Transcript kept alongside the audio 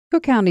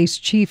Cook County's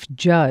chief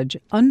judge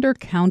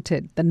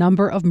undercounted the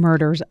number of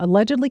murders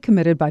allegedly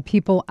committed by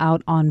people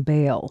out on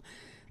bail.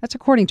 That's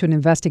according to an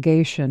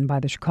investigation by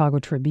the Chicago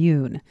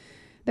Tribune.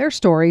 Their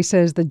story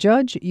says the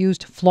judge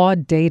used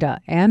flawed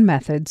data and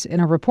methods in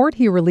a report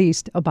he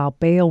released about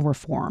bail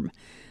reform.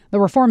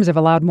 The reforms have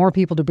allowed more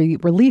people to be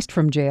released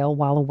from jail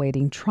while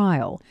awaiting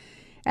trial.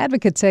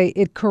 Advocates say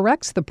it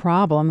corrects the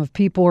problem of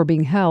people who are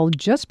being held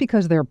just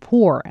because they're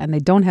poor and they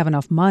don't have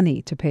enough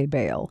money to pay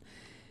bail.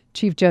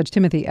 Chief Judge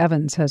Timothy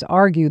Evans has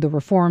argued the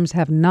reforms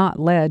have not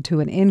led to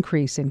an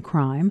increase in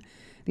crime.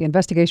 The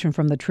investigation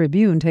from the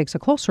Tribune takes a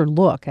closer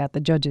look at the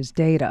judge's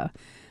data.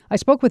 I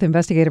spoke with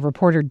investigative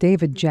reporter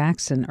David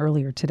Jackson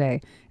earlier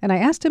today, and I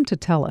asked him to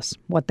tell us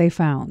what they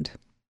found.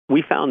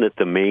 We found that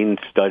the main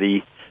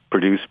study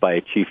produced by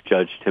Chief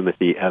Judge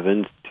Timothy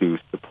Evans to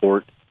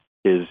support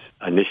his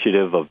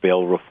initiative of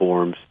bail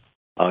reforms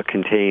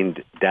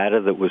contained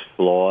data that was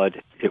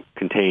flawed. It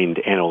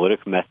contained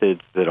analytic methods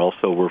that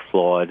also were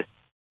flawed,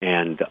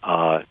 and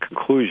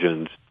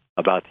conclusions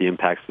about the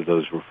impacts of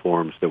those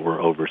reforms that were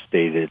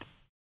overstated.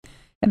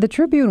 And the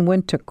Tribune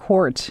went to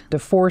court to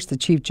force the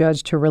chief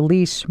judge to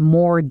release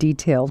more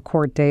detailed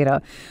court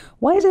data.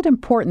 Why is it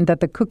important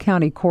that the Cook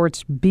County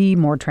courts be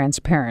more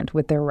transparent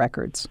with their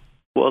records?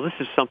 Well, this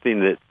is something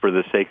that, for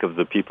the sake of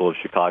the people of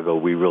Chicago,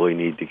 we really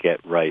need to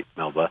get right,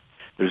 Melba.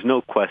 There's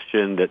no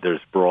question that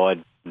there's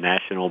broad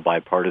national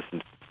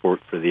bipartisan support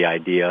for the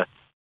idea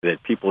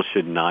that people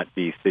should not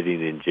be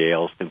sitting in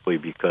jail simply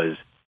because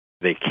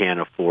they can't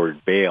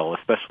afford bail,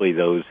 especially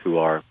those who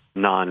are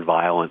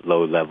nonviolent,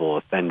 low-level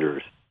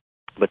offenders.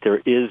 But there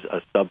is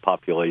a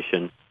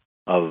subpopulation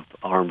of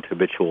armed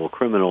habitual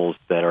criminals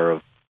that are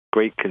of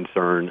great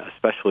concern,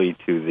 especially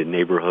to the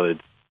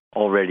neighborhoods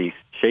already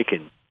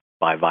shaken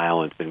by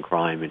violence and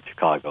crime in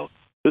Chicago.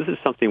 This is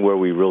something where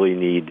we really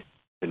need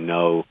to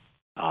know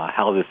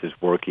how this is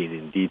working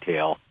in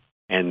detail,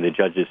 and the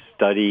judge's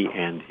study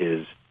and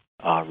his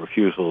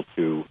refusal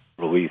to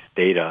release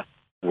data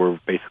were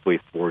basically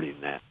thwarting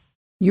that.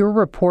 Your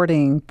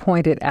reporting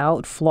pointed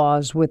out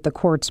flaws with the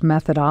court's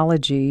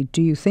methodology.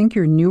 Do you think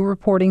your new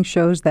reporting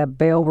shows that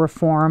bail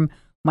reform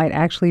might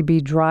actually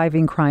be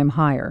driving crime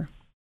higher?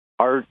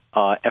 Our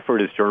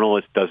effort as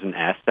journalists doesn't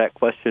ask that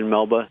question,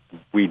 Melba.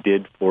 We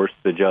did force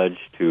the judge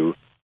to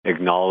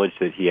acknowledge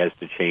that he has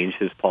to change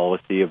his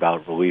policy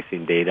about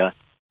releasing data.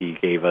 He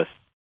gave us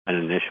an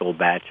initial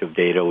batch of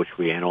data, which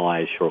we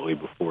analyzed shortly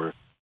before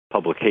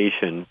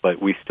publication, but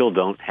we still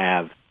don't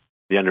have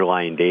the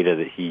underlying data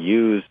that he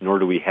used, nor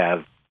do we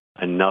have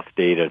enough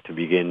data to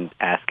begin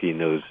asking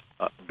those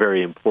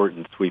very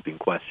important sweeping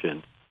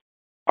questions.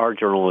 Our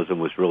journalism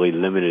was really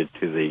limited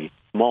to the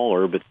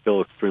smaller but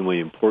still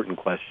extremely important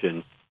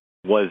question: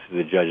 was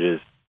the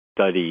judge's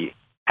study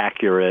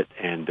accurate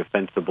and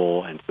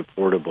defensible and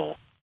supportable?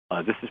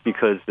 This is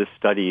because this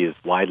study is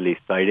widely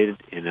cited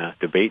in a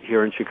debate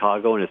here in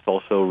Chicago, and it's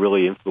also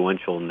really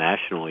influential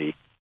nationally.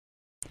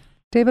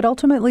 David,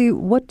 ultimately,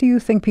 what do you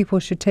think people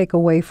should take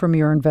away from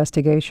your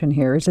investigation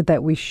here? Is it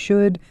that we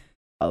should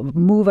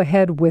move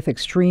ahead with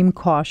extreme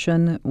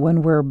caution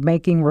when we're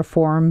making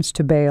reforms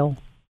to bail?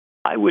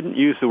 I wouldn't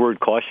use the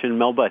word caution,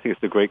 Melba. I think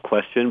it's a great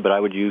question, but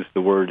I would use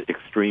the word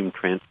extreme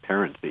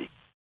transparency.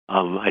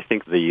 I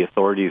think the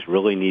authorities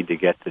really need to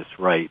get this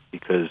right,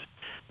 because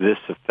this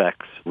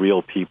affects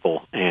real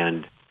people,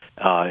 and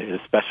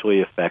it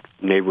especially affects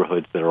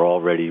neighborhoods that are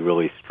already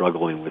really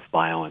struggling with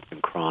violence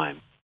and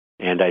crime.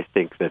 And I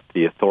think that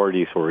the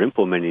authorities who are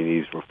implementing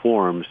these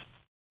reforms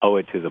owe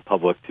it to the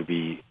public to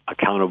be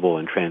accountable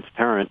and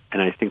transparent.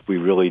 And I think we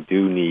really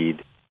do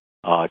need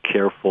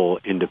careful,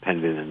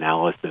 independent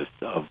analysis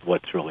of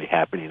what's really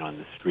happening on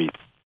the streets.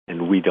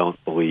 And we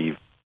don't believe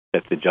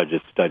that the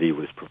judge's study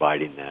was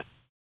providing that.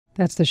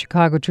 That's the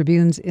Chicago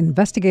Tribune's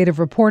investigative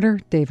reporter,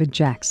 David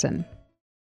Jackson.